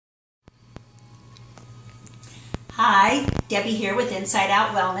Hi, Debbie here with Inside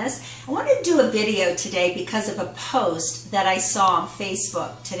Out Wellness. I wanted to do a video today because of a post that I saw on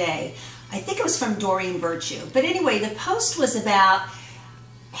Facebook today. I think it was from Doreen Virtue. But anyway, the post was about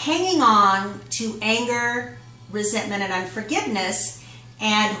hanging on to anger, resentment, and unforgiveness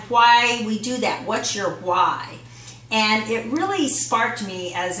and why we do that. What's your why? And it really sparked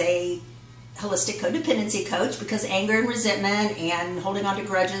me as a holistic codependency coach because anger and resentment and holding on to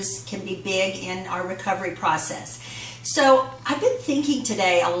grudges can be big in our recovery process. So I've been thinking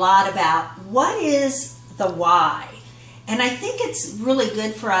today a lot about what is the why. And I think it's really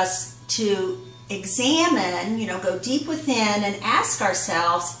good for us to examine, go deep within and ask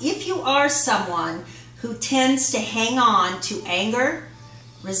ourselves if you are someone who tends to hang on to anger,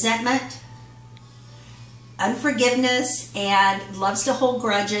 resentment, unforgiveness, and loves to hold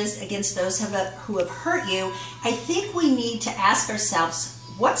grudges against those who have hurt you, I think we need to ask ourselves,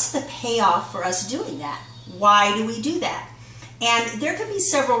 what's the payoff for us doing that? Why do we do that? And there could be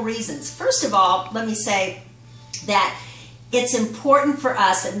several reasons. First of all, let me say that it's important for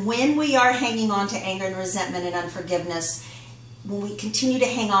us that when we are hanging on to anger and resentment and unforgiveness, when we continue to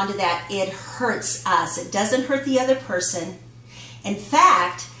hang on to that, it hurts us. It doesn't hurt the other person. In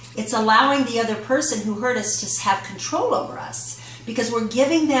fact, it's allowing the other person who hurt us to have control over us because we're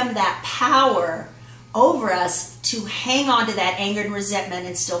giving them that power over us to hang on to that anger and resentment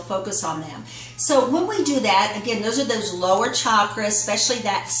and still focus on them. So when we do that, again, those are those lower chakras, especially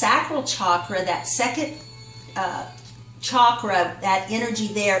that sacral chakra, that second chakra, that energy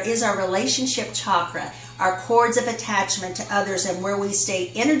there is our relationship chakra, our cords of attachment to others and where we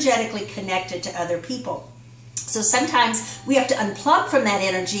stay energetically connected to other people. So sometimes we have to unplug from that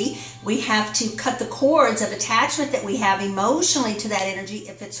energy. We have to cut the cords of attachment that we have emotionally to that energy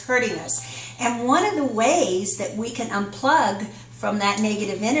if it's hurting us. And one of the ways that we can unplug from that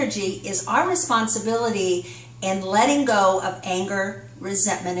negative energy is our responsibility in letting go of anger,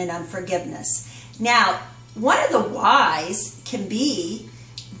 resentment, and unforgiveness. Now, one of the whys can be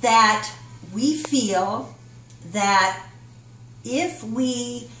that we feel that if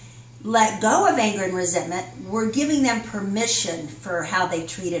we let go of anger and resentment, we're giving them permission for how they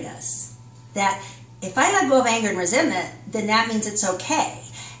treated us. That if I let go of anger and resentment, then that means it's okay.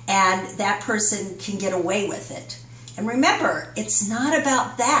 And that person can get away with it. And remember, it's not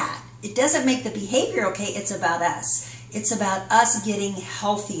about that. It doesn't make the behavior okay, it's about us. It's about us getting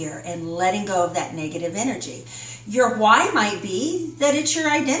healthier and letting go of that negative energy. Your why might be that it's your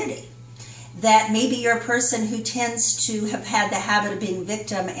identity. That maybe you're a person who tends to have had the habit of being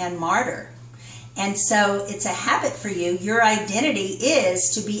victim and martyr. And so it's a habit for you. Your identity is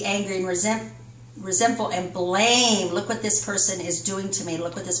to be angry and resentful and blame. Look what this person is doing to me.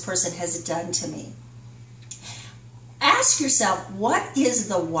 Look what this person has done to me. Ask yourself, what is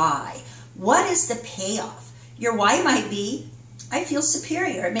the why? What is the payoff? Your why might be, I feel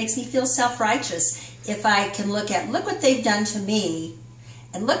superior. It makes me feel self-righteous if I can look what they've done to me.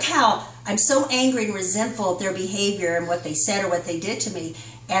 And look how I'm so angry and resentful of their behavior and what they said or what they did to me.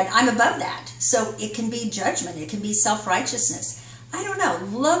 And I'm above that. So it can be judgment. It can be self-righteousness. I don't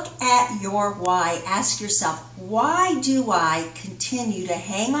know. Look at your why. Ask yourself, why do I continue to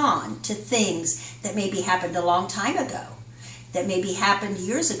hang on to things that maybe happened a long time ago, that maybe happened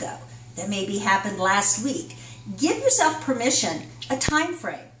years ago, that maybe happened last week? Give yourself permission, a time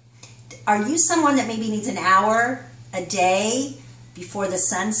frame. Are you someone that maybe needs an hour, a day, before the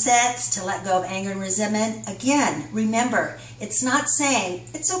sun sets to let go of anger and resentment? Again, remember, it's not saying,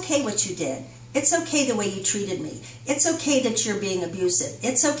 it's okay what you did. It's okay the way you treated me. It's okay that you're being abusive.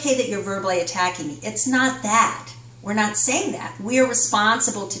 It's okay that you're verbally attacking me. It's not that. We're not saying that. We are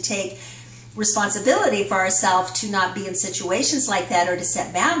responsible to take responsibility for ourselves to not be in situations like that or to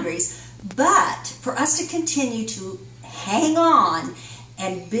set boundaries. But for us to continue to hang on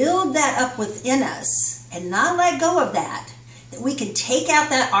and build that up within us and not let go of that, that we can take out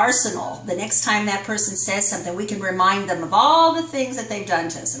that arsenal the next time that person says something. We can remind them of all the things that they've done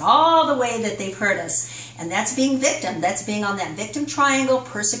to us and all the way that they've hurt us. And that's being victim. That's being on that victim triangle,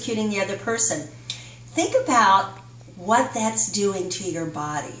 persecuting the other person. Think about what that's doing to your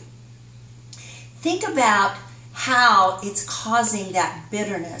body. Think about how it's causing that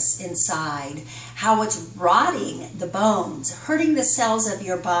bitterness inside, how it's rotting the bones, hurting the cells of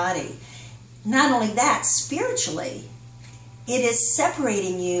your body. Not only that, spiritually, it is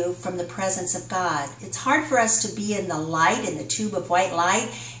separating you from the presence of God. It's hard for us to be in the light, in the tube of white light,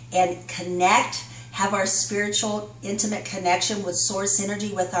 and connect, have our spiritual, intimate connection with source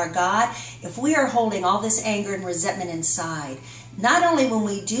energy, with our God, if we are holding all this anger and resentment inside. Not only when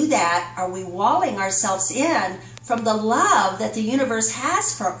we do that are we walling ourselves in from the love that the universe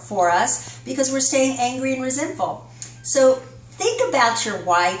has for us because we're staying angry and resentful. So think about your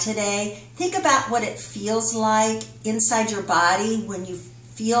why today. Think about what it feels like inside your body when you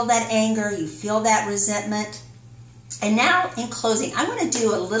feel that anger, you feel that resentment. And now, in closing, I want to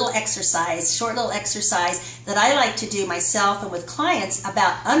do a little exercise, short little exercise that I like to do myself and with clients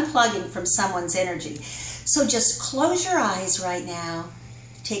about unplugging from someone's energy. So just close your eyes right now.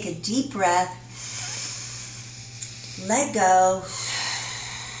 Take a deep breath. Let go.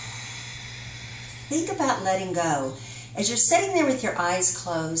 Think about letting go. As you're sitting there with your eyes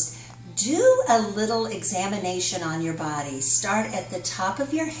closed, do a little examination on your body. Start at the top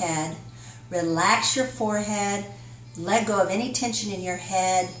of your head. Relax your forehead. Let go of any tension in your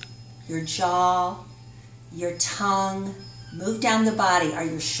head, your jaw, your tongue. Move down the body. Are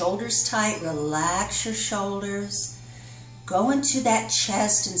your shoulders tight? Relax your shoulders. Go into that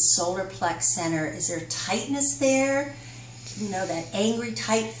chest and solar plex center. Is there tightness there? You know, that angry,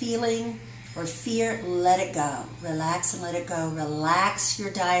 tight feeling or fear? Let it go. Relax and let it go. Relax your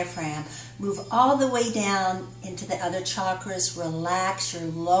diaphragm. Move all the way down into the other chakras. Relax your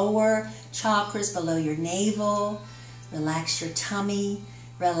lower chakras below your navel. Relax your tummy,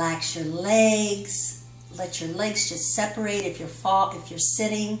 relax your legs. Let your legs just separate if you're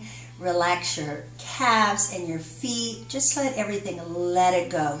sitting. Relax your calves and your feet. Just let everything, let it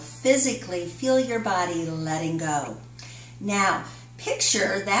go. Physically, feel your body letting go. Now,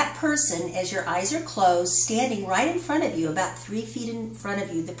 picture that person as your eyes are closed, standing right in front of you, about 3 feet in front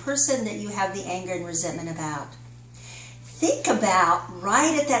of you, the person that you have the anger and resentment about. Think about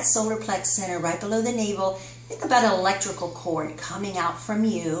right at that solar plex center, right below the navel, think about an electrical cord coming out from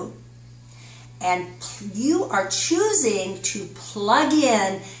you, and you are choosing to plug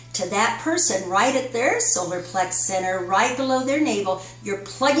in to that person right at their solar plex center, right below their navel. You're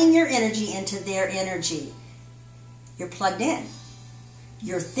plugging your energy into their energy. You're plugged in.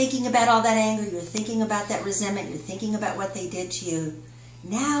 You're thinking about all that anger, you're thinking about that resentment, you're thinking about what they did to you.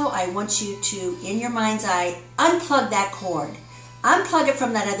 Now I want you to, in your mind's eye, unplug that cord. Unplug it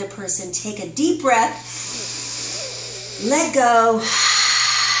from that other person. Take a deep breath. Let go.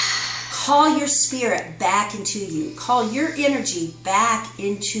 Call your spirit back into you. Call your energy back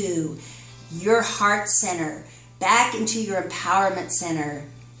into your heart center, back into your empowerment center,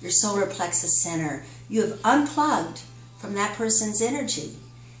 your solar plexus center. You have unplugged from that person's energy.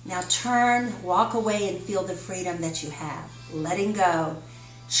 Now turn, walk away, and feel the freedom that you have. Letting go.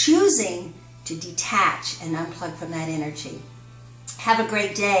 Choosing to detach and unplug from that energy. Have a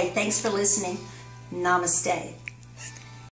great day. Thanks for listening. Namaste.